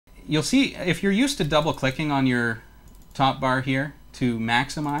you'll see if you're used to double clicking on your top bar here to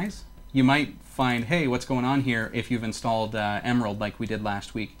maximize, you might find, hey, what's going on here if you've installed Emerald like we did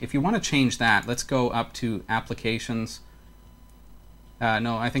last week. If you want to change that, let's go up to Applications.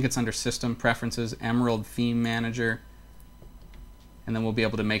 No, I think it's under System Preferences, Emerald Theme Manager, and then we'll be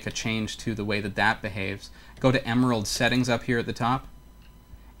able to make a change to the way that that behaves. Go to Emerald Settings up here at the top,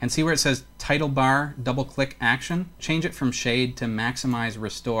 and see where it says Titlebar double-click action. Change it from Shade to Maximize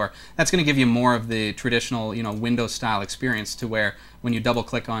Restore. That's going to give you more of the traditional, Windows-style experience, to where when you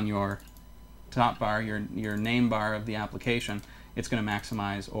double-click on your top bar, your name bar of the application, it's going to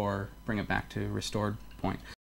maximize or bring it back to restored point.